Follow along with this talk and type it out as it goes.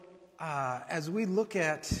As we look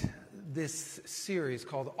at this series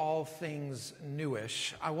called All Things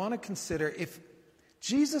Newish, I want to consider if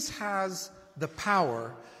Jesus has the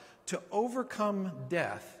power to overcome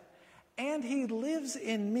death and he lives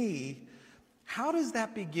in me, how does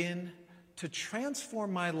that begin to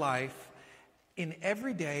transform my life in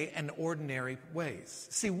everyday and ordinary ways?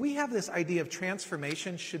 See, we have this idea of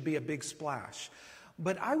transformation should be a big splash.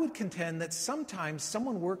 But I would contend that sometimes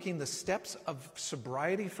someone working the steps of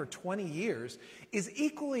sobriety for 20 years is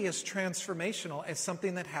equally as transformational as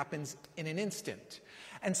something that happens in an instant.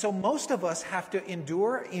 And so most of us have to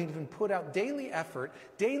endure, even put out daily effort,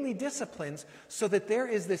 daily disciplines, so that there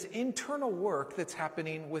is this internal work that's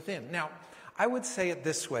happening within. Now, I would say it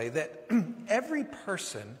this way, that every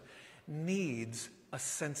person needs a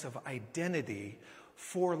sense of identity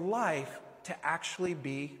for life to actually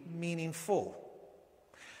be meaningful.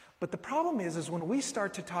 But the problem is when we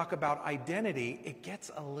start to talk about identity, it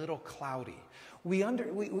gets a little cloudy. We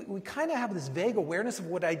kind of have this vague awareness of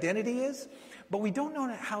what identity is, but we don't know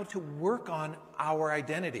how to work on our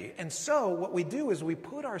identity. And so what we do is we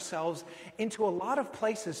put ourselves into a lot of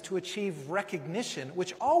places to achieve recognition,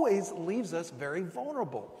 which always leaves us very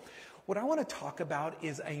vulnerable. What I want to talk about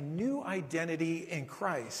is a new identity in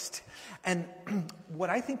Christ. And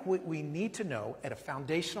what I think we need to know at a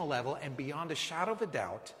foundational level and beyond a shadow of a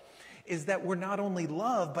doubt is that we're not only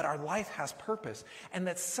loved, but our life has purpose. And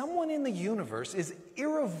that someone in the universe is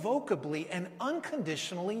irrevocably and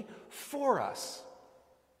unconditionally for us.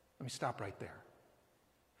 Let me stop right there.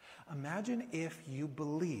 Imagine if you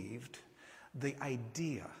believed the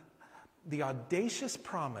idea, the audacious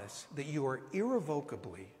promise that you are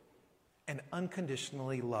irrevocably and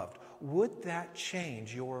unconditionally loved. Would that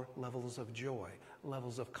change your levels of joy,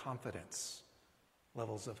 levels of confidence,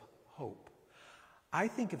 levels of hope? I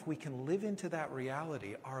think if we can live into that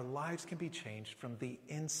reality, our lives can be changed from the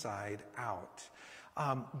inside out.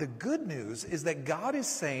 The good news is that God is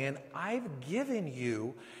saying, I've given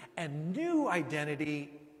you a new identity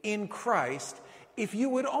in Christ if you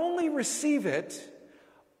would only receive it,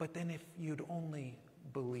 but then if you'd only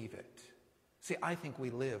believe it. See, I think we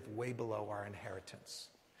live way below our inheritance.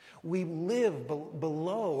 We live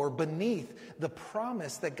below or beneath the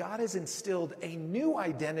promise that God has instilled a new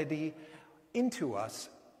identity into us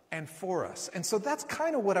and for us. And so that's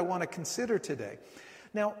kind of what I want to consider today.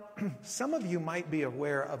 Now, some of you might be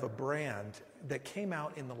aware of a brand that came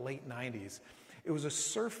out in the late 90s. It was a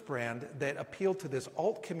surf brand that appealed to this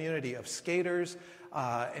alt community of skaters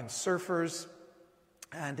and surfers,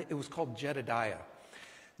 and it was called Jedediah.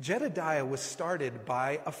 Jedediah was started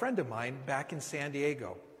by a friend of mine back in San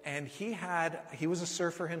Diego, and he was a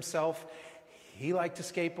surfer himself. He liked to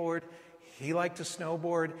skateboard, he liked to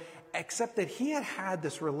snowboard, except that he had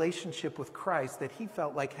this relationship with Christ that he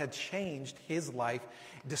felt like had changed his life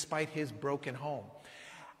despite his broken home.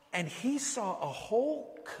 And he saw a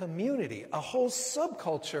whole community, a whole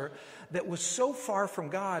subculture that was so far from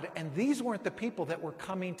God, and these weren't the people that were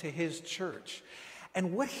coming to his church.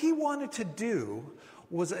 And what he wanted to do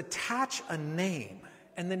was attach a name.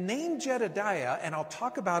 And the name Jedediah, and I'll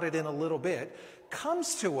talk about it in a little bit,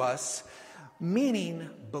 comes to us meaning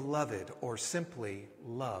beloved or simply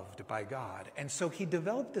loved by God. And so he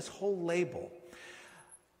developed this whole label.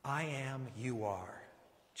 I am, you are,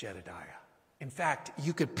 Jedediah. In fact,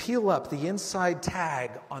 you could peel up the inside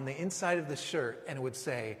tag on the inside of the shirt and it would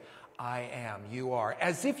say, I am, you are.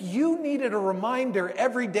 As if you needed a reminder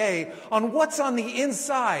every day on what's on the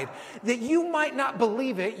inside, that you might not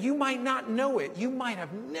believe it, you might not know it, you might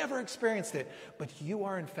have never experienced it, but you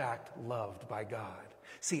are in fact loved by God.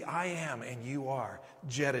 See, I am and you are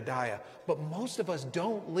Jedediah. But most of us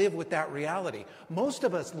don't live with that reality. Most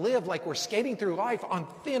of us live like we're skating through life on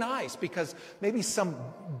thin ice because maybe some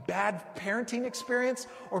bad parenting experience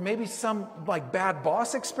or maybe some bad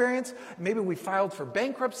boss experience. Maybe we filed for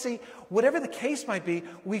bankruptcy. Whatever the case might be,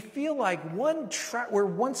 we feel like we're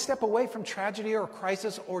one step away from tragedy or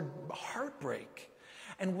crisis or heartbreak.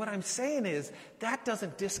 And what I'm saying is that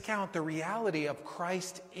doesn't discount the reality of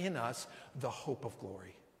Christ in us, the hope of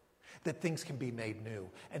glory, that things can be made new.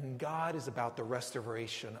 And God is about the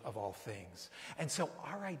restoration of all things. And so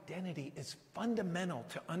our identity is fundamental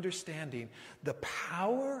to understanding the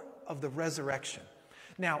power of the resurrection.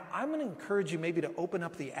 Now, I'm going to encourage you maybe to open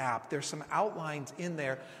up the app. There's some outlines in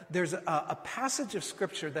there. There's a passage of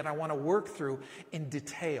Scripture that I want to work through in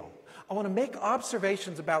detail. I want to make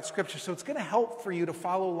observations about Scripture, so it's going to help for you to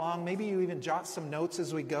follow along. Maybe you even jot some notes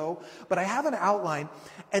as we go. But I have an outline,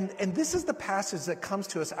 and this is the passage that comes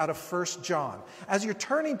to us out of 1 John. As you're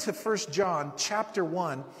turning to 1 John chapter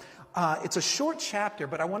 1, It's a short chapter,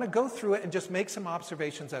 but I want to go through it and just make some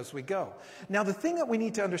observations as we go. Now, the thing that we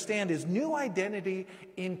need to understand is new identity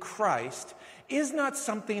in Christ is not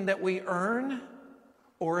something that we earn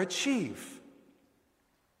or achieve.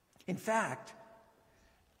 In fact,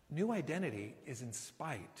 new identity is in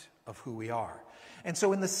spite of who we are. And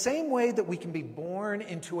so in the same way that we can be born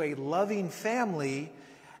into a loving family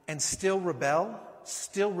and still rebel,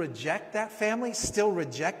 still reject that family, still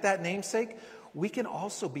reject that namesake, we can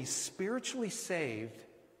also be spiritually saved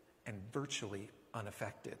and virtually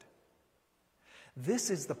unaffected. This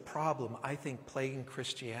is the problem, I think, plaguing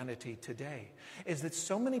Christianity today, is that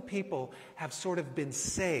so many people have sort of been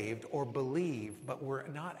saved or believe, but we're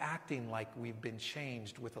not acting like we've been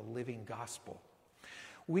changed with a living gospel.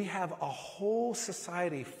 We have a whole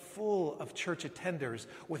society full of church attenders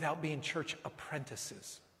without being church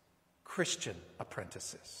apprentices, Christian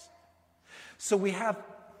apprentices. So we have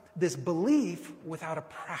this belief without a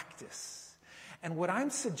practice. And what I'm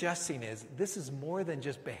suggesting is this is more than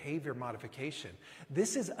just behavior modification.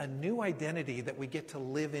 This is a new identity that we get to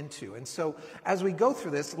live into. And so as we go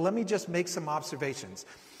through this, let me just make some observations.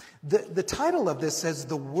 The title of this says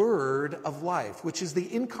the Word of Life, which is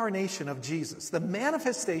the incarnation of Jesus, the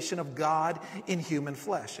manifestation of God in human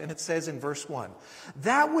flesh. And it says in verse 1,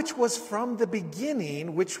 that which was from the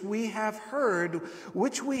beginning, which we have heard,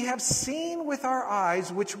 which we have seen with our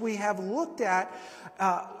eyes, which we have looked at,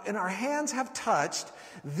 and our hands have touched,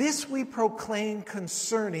 this we proclaim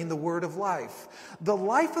concerning the Word of life. The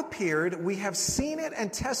life appeared, we have seen it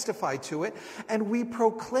and testified to it, and we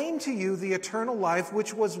proclaim to you the eternal life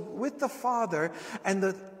which was with the Father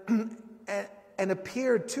and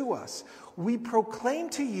appeared to us. We proclaim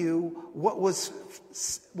to you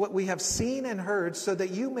what we have seen and heard, so that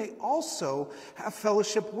you may also have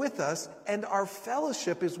fellowship with us, and our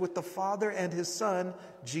fellowship is with the Father and his Son,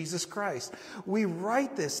 Jesus Christ. We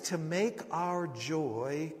write this to make our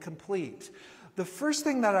joy complete. The first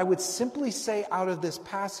thing that I would simply say out of this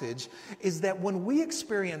passage is that when we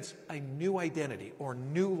experience a new identity or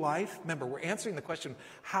new life, remember, we're answering the question,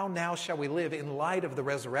 how now shall we live in light of the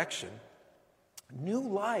resurrection? New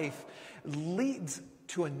life leads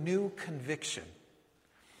to a new conviction.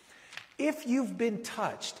 If you've been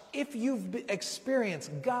touched, if you've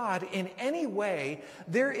experienced God in any way,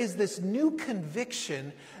 there is this new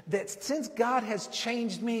conviction that since God has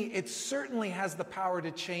changed me, it certainly has the power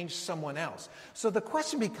to change someone else. So the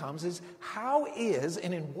question becomes is how is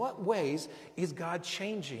and in what ways is God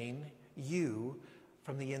changing you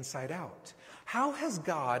from the inside out? How has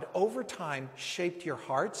God over time shaped your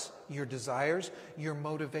hearts, your desires, your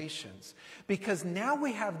motivations? Because now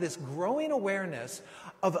we have this growing awareness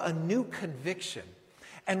of a new conviction.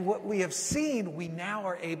 And what we have seen, we now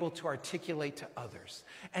are able to articulate to others.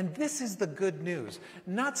 And this is the good news.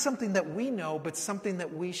 Not something that we know, but something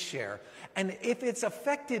that we share. And if it's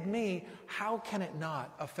affected me, how can it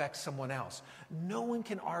not affect someone else? No one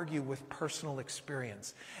can argue with personal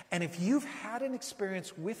experience. And if you've had an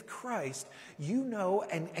experience with Christ, you know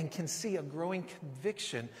and can see a growing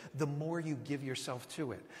conviction the more you give yourself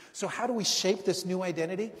to it. So how do we shape this new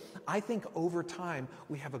identity? I think over time,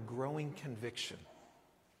 we have a growing conviction.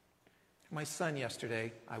 My son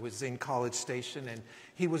yesterday, I was in College Station, and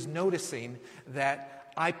he was noticing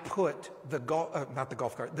that I put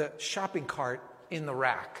the shopping cart in the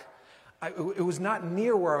rack. It was not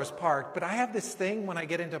near where I was parked, but I have this thing when I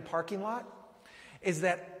get into a parking lot, is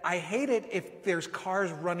that I hate it if there's cars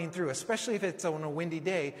running through, especially if it's on a windy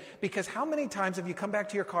day, because how many times have you come back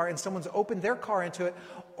to your car and someone's opened their car into it,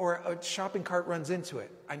 or a shopping cart runs into it?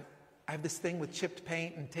 I have this thing with chipped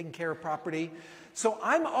paint and taking care of property. So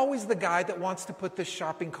I'm always the guy that wants to put this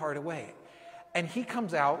shopping cart away. And he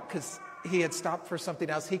comes out, because he had stopped for something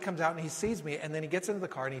else. He comes out and he sees me, and then he gets into the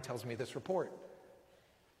car and he tells me this report.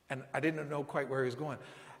 And I didn't know quite where he was going.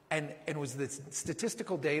 And it was this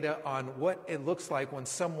statistical data on what it looks like when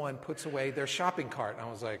someone puts away their shopping cart. And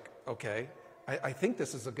I was like, okay, I think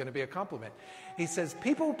this is going to be a compliment. He says,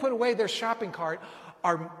 people who put away their shopping cart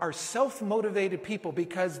are self-motivated people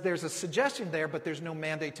because there's a suggestion there, but there's no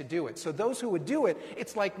mandate to do it. So those who would do it,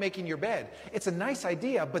 it's like making your bed. It's a nice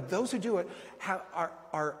idea, but those who do it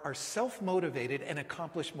are self-motivated and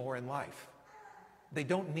accomplish more in life. They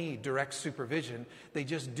don't need direct supervision. They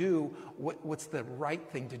just do what's the right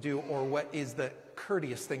thing to do or what is the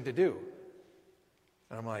courteous thing to do.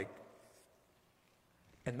 And I'm like,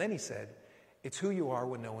 and then he said, it's who you are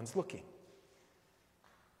when no one's looking.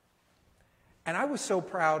 And I was so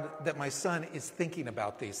proud that my son is thinking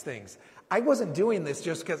about these things. I wasn't doing this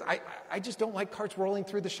just because I just don't like carts rolling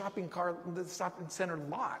through the shopping center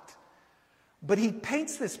lot. But he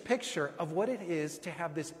paints this picture of what it is to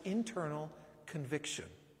have this internal conviction.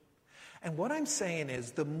 And what I'm saying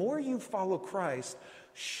is the more you follow Christ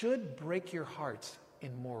should break your heart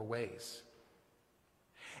in more ways.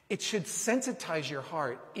 It should sensitize your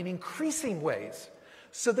heart in increasing ways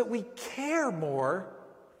so that we care more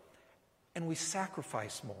and we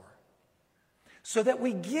sacrifice more. So that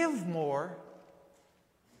we give more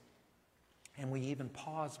and we even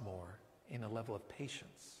pause more in a level of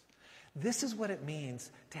patience. This is what it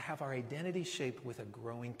means to have our identity shaped with a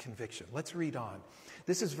growing conviction. Let's read on.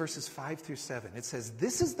 This is verses 5 through 7. It says,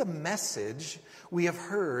 "This is the message we have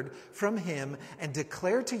heard from him and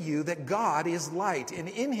declare to you that God is light, and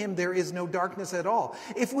in him there is no darkness at all.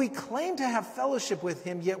 If we claim to have fellowship with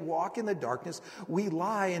him, yet walk in the darkness, we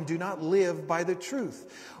lie and do not live by the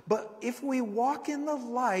truth. But if we walk in the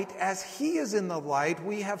light as he is in the light,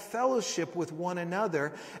 we have fellowship with one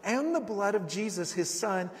another, and the blood of Jesus, his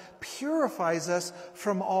son, purifies us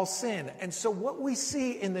from all sin." And so what we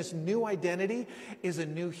see in this new identity is a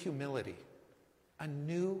new humility. A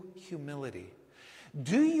new humility.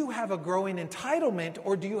 Do you have a growing entitlement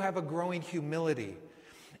or do you have a growing humility?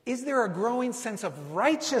 Is there a growing sense of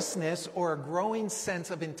righteousness or a growing sense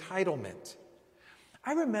of entitlement?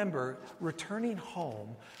 I remember returning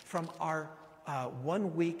home from our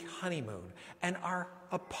 1-week honeymoon, and our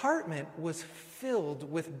apartment was filled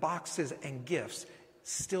with boxes and gifts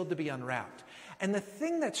still to be unwrapped. And the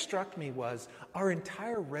thing that struck me was our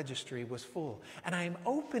entire registry was full. And I am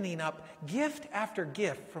opening up gift after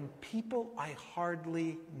gift from people I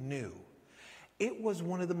hardly knew. It was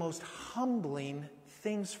one of the most humbling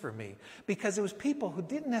things for me because it was people who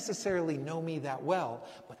didn't necessarily know me that well,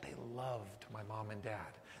 but they loved my mom and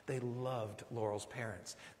dad. They loved Laurel's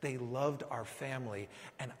parents. They loved our family,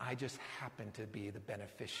 and I just happened to be the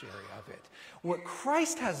beneficiary of it. What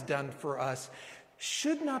Christ has done for us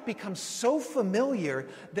should not become so familiar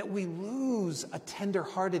that we lose a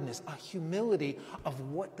tenderheartedness, a humility of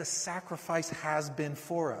what the sacrifice has been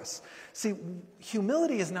for us. See,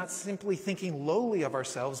 humility is not simply thinking lowly of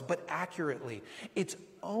ourselves, but accurately. It's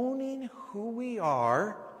owning who we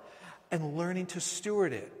are and learning to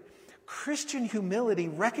steward it. Christian humility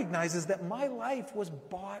recognizes that my life was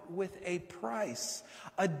bought with a price.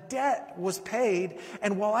 A debt was paid,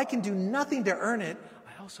 and while I can do nothing to earn it,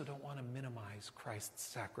 I also don't want to minimize Christ's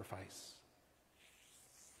sacrifice.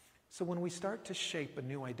 So when we start to shape a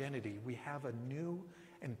new identity, we have a new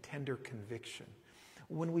and tender conviction.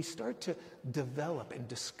 When we start to develop and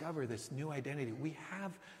discover this new identity, we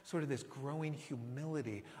have sort of this growing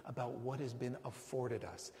humility about what has been afforded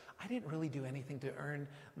us. I didn't really do anything to earn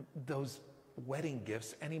those wedding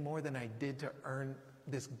gifts any more than I did to earn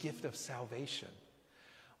this gift of salvation.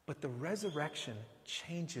 But the resurrection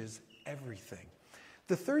changes everything.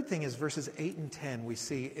 The third thing is verses 8 and 10 we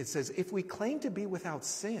see, it says, "If we claim to be without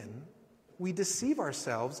sin, we deceive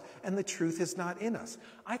ourselves and the truth is not in us."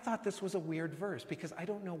 I thought this was a weird verse because I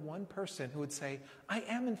don't know one person who would say, I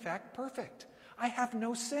am in fact perfect. I have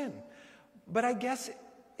no sin. But I guess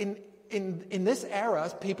in this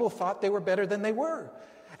era, people thought they were better than they were.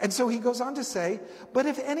 And so he goes on to say, "But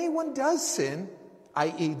if anyone does sin,"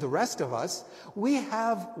 i.e. the rest of us, "we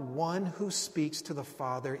have one who speaks to the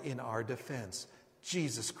Father in our defense,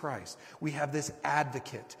 Jesus Christ." We have this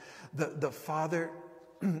advocate, the Father,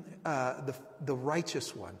 the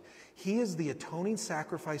righteous one. He is the atoning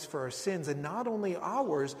sacrifice for our sins, and not only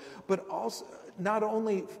ours, but also not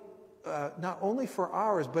only for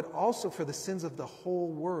ours, but also for the sins of the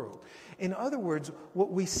whole world. In other words,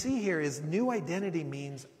 what we see here is new identity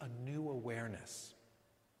means a new awareness.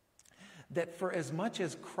 That for as much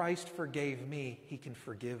as Christ forgave me, he can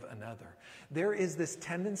forgive another. There is this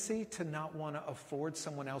tendency to not want to afford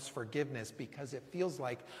someone else forgiveness because it feels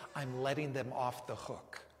like I'm letting them off the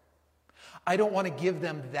hook. I don't want to give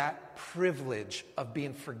them that privilege of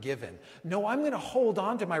being forgiven. No, I'm going to hold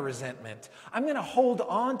on to my resentment. I'm going to hold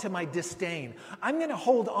on to my disdain. I'm going to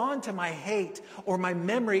hold on to my hate or my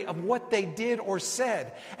memory of what they did or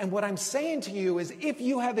said. And what I'm saying to you is if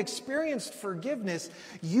you have experienced forgiveness,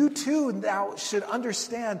 you too now should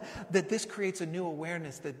understand that this creates a new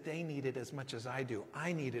awareness that they need it as much as I do.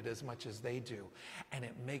 I need it as much as they do. And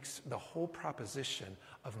it makes the whole proposition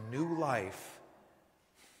of new life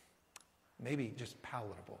maybe just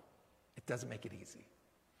palatable. It doesn't make it easy.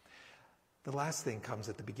 The last thing comes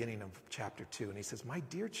at the beginning of chapter 2, and he says, "My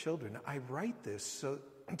dear children, I write this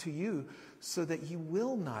to you so that you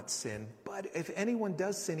will not sin. But if anyone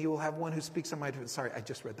does sin, he will have one who speaks on my..." Sorry, I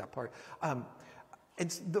just read that part. And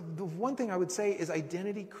the one thing I would say is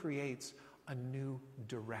identity creates a new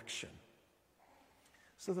direction.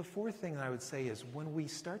 So the fourth thing that I would say is when we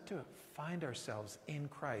start to find ourselves in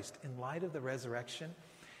Christ, in light of the resurrection,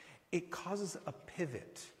 it causes a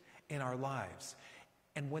pivot in our lives.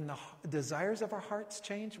 And when the desires of our hearts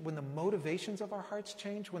change, when the motivations of our hearts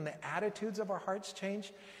change, when the attitudes of our hearts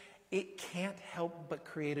change, it can't help but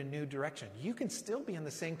create a new direction. You can still be in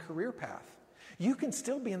the same career path. You can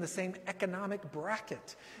still be in the same economic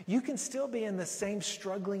bracket. You can still be in the same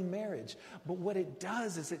struggling marriage. But what it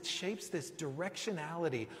does is it shapes this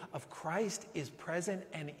directionality of Christ is present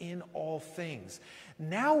and in all things.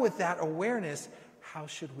 Now with that awareness, how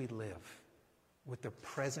should we live? With the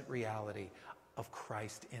present reality of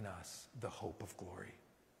Christ in us, the hope of glory.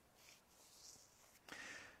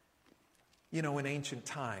 You know, in ancient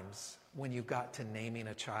times, when you got to naming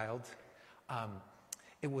a child,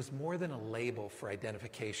 it was more than a label for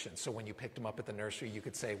identification. So when you picked them up at the nursery, you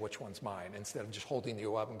could say, which one's mine, instead of just holding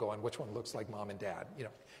you up and going, which one looks like mom and dad? You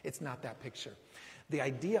know, it's not that picture. The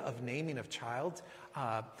idea of naming a child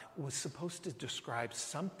was supposed to describe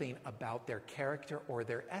something about their character or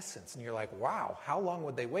their essence. And you're like, wow, how long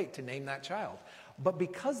would they wait to name that child? But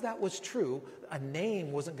because that was true, a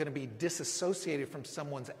name wasn't going to be disassociated from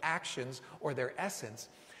someone's actions or their essence.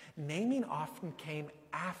 Naming often came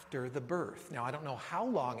after the birth. Now, I don't know how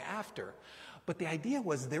long after, but the idea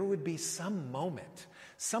was there would be some moment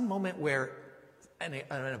where an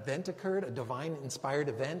event occurred, a divine-inspired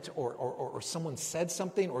event, or someone said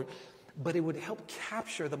something, but it would help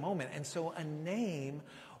capture the moment. And so a name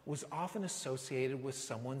was often associated with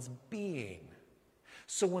someone's being.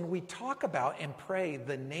 So when we talk about and pray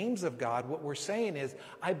the names of God, what we're saying is,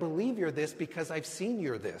 I believe you're this because I've seen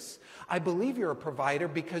you're this. I believe you're a provider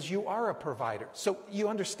because you are a provider. So you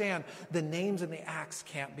understand the names and the acts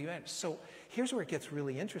can't be met. So here's where it gets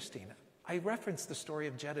really interesting. I referenced the story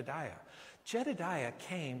of Jedediah. Jedediah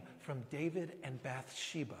came from David and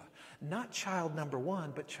Bathsheba. Not child number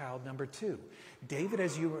one, but child number two. David,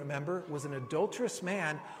 as you remember, was an adulterous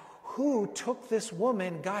man who took this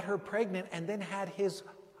woman, got her pregnant, and then had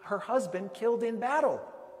her husband killed in battle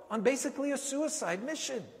on basically a suicide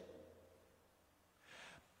mission.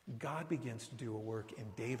 God begins to do a work in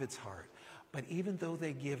David's heart. But even though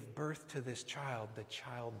they give birth to this child, the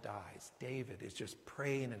child dies. David is just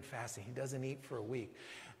praying and fasting. He doesn't eat for a week.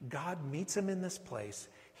 God meets him in this place.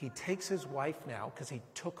 He takes his wife now, because he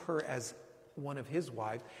took her as one of his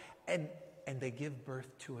wives, and they give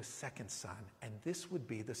birth to a second son. And this would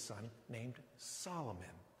be the son named Solomon,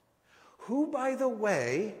 who, by the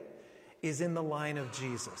way, is in the line of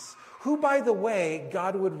Jesus. Who, by the way,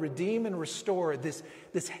 God would redeem and restore this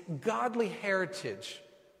godly heritage.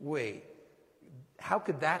 Wait, how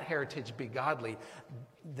could that heritage be godly?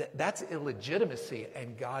 That's illegitimacy,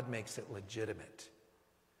 and God makes it legitimate.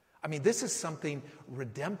 I mean, this is something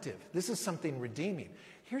redemptive. This is something redeeming.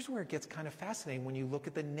 Here's where it gets kind of fascinating when you look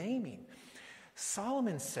at the naming.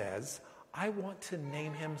 Solomon says, I want to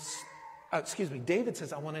name him, David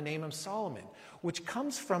says, I want to name him Solomon, which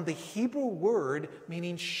comes from the Hebrew word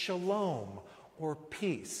meaning shalom, or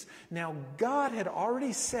peace. Now, God had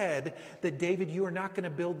already said that, David, you are not going to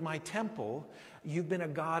build my temple. You've been a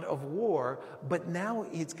God of war, but now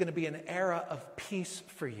it's going to be an era of peace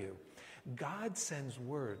for you. God sends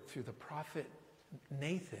word through the prophet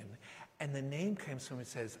Nathan, and the name comes from him and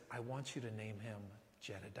says, I want you to name him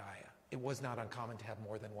Jedediah. It was not uncommon to have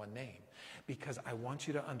more than one name, because I want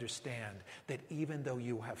you to understand that even though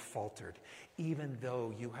you have faltered, even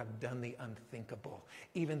though you have done the unthinkable,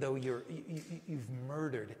 even though you've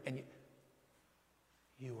murdered, and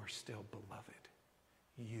you are still beloved.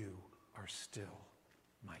 You are still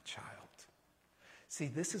my child. See,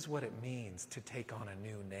 this is what it means to take on a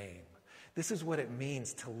new name. This is what it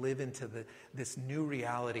means to live into this new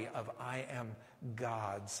reality of I am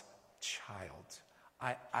God's child.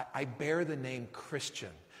 I bear the name Christian,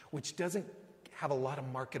 which doesn't have a lot of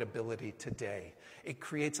marketability today. It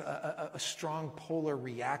creates a strong polar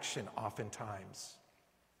reaction oftentimes.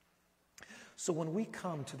 So when we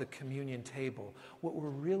come to the communion table, what we're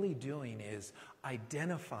really doing is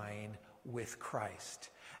identifying with Christ.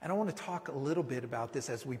 And I want to talk a little bit about this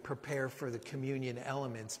as we prepare for the communion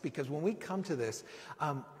elements, because when we come to this,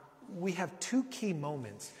 we have two key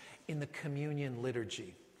moments in the communion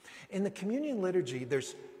liturgy. In the communion liturgy,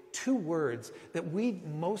 there's two words that we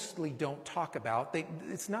mostly don't talk about.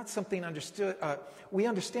 It's not something understood. We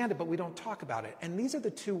understand it, but we don't talk about it. And these are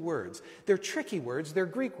the two words. They're tricky words. They're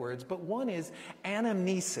Greek words, but one is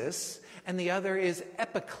anamnesis, and the other is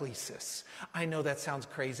epiklesis. I know that sounds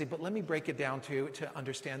crazy, but let me break it down to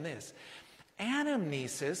understand this.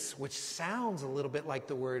 Anamnesis, which sounds a little bit like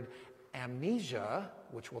the word amnesia,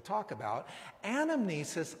 which we'll talk about,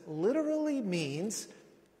 anamnesis literally means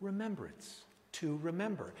remembrance, to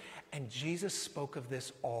remember. And Jesus spoke of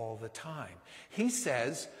this all the time. He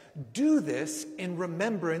says, do this in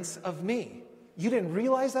remembrance of me. You didn't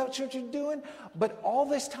realize that's what you're doing? But all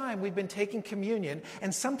this time we've been taking communion,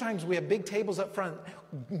 and sometimes we have big tables up front,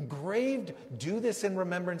 engraved, do this in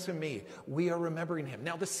remembrance of me. We are remembering him.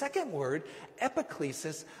 Now the second word,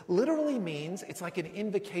 epiklesis, literally means, it's like an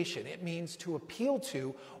invocation. It means to appeal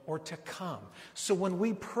to or to come. So when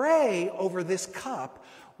we pray over this cup,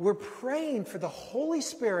 we're praying for the Holy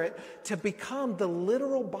Spirit to become the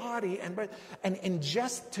literal body and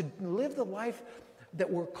just to live the life that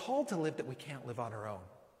we're called to live that we can't live on our own.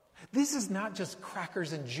 This is not just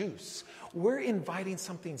crackers and juice. We're inviting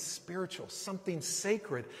something spiritual, something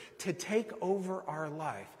sacred to take over our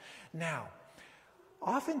life. Now,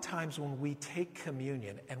 oftentimes when we take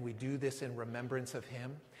communion and we do this in remembrance of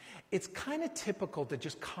him, it's kind of typical to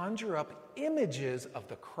just conjure up images of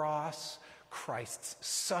the cross, Christ's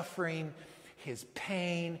suffering, his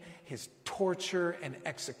pain, his torture and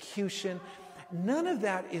execution. None of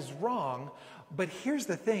that is wrong. But here's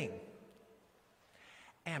the thing.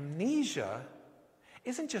 Amnesia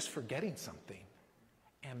isn't just forgetting something.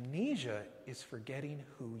 Amnesia is forgetting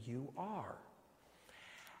who you are.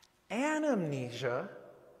 Anamnesia,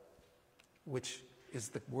 which is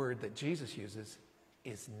the word that Jesus uses,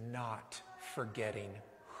 is not forgetting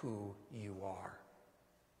who you are.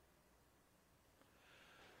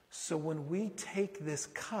 So when we take this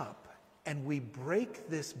cup and we break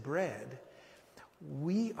this bread,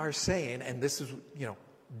 we are saying, and this is,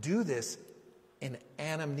 do this in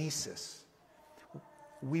anamnesis.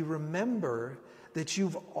 We remember that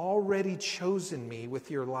you've already chosen me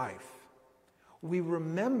with your life. We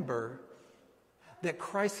remember that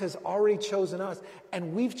Christ has already chosen us,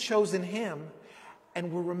 and we've chosen him,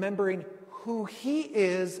 and we're remembering who he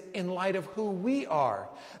is in light of who we are.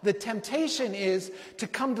 The temptation is to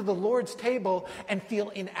come to the Lord's table and feel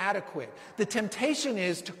inadequate. The temptation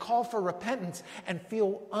is to call for repentance and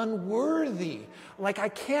feel unworthy, like I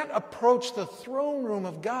can't approach the throne room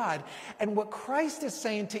of God. And what Christ is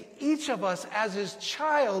saying to each of us as his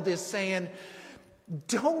child is saying,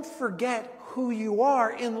 don't forget who you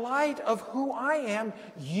are in light of who I am.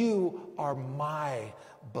 You are my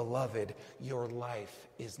beloved. Your life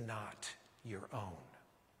is not your own.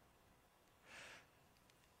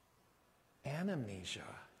 Anamnesia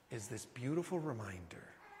is this beautiful reminder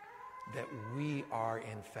that we are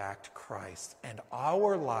in fact Christ and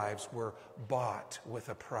our lives were bought with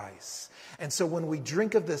a price. And so when we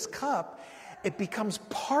drink of this cup, it becomes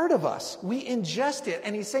part of us. We ingest it,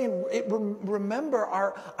 and he's saying, remember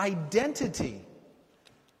our identity.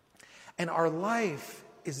 And our life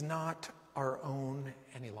is not our own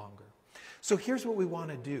any longer. So here's what we want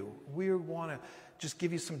to do. We want to just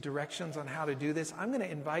give you some directions on how to do this. I'm going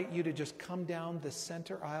to invite you to just come down the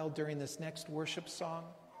center aisle during this next worship song,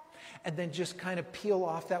 and then just kind of peel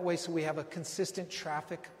off that way so we have a consistent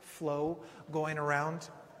traffic flow going around.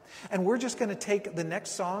 And we're just going to take the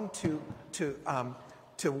next song to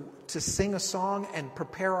sing a song and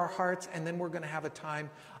prepare our hearts, and then we're going to have a time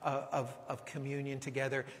of communion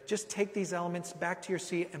together. Just take these elements back to your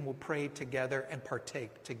seat, and we'll pray together and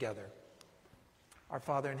partake together. Our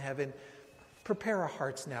Father in heaven, prepare our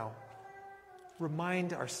hearts now.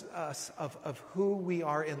 Remind us of who we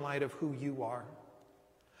are in light of who you are.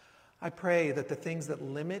 I pray that the things that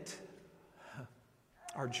limit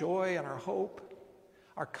our joy and our hope,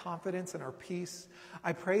 our confidence and our peace,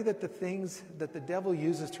 I pray that the things that the devil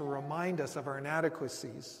uses to remind us of our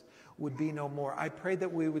inadequacies would be no more. I pray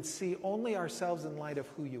that we would see only ourselves in light of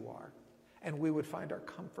who you are, and we would find our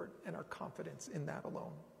comfort and our confidence in that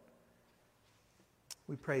alone.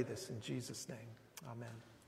 We pray this in Jesus' name. Amen.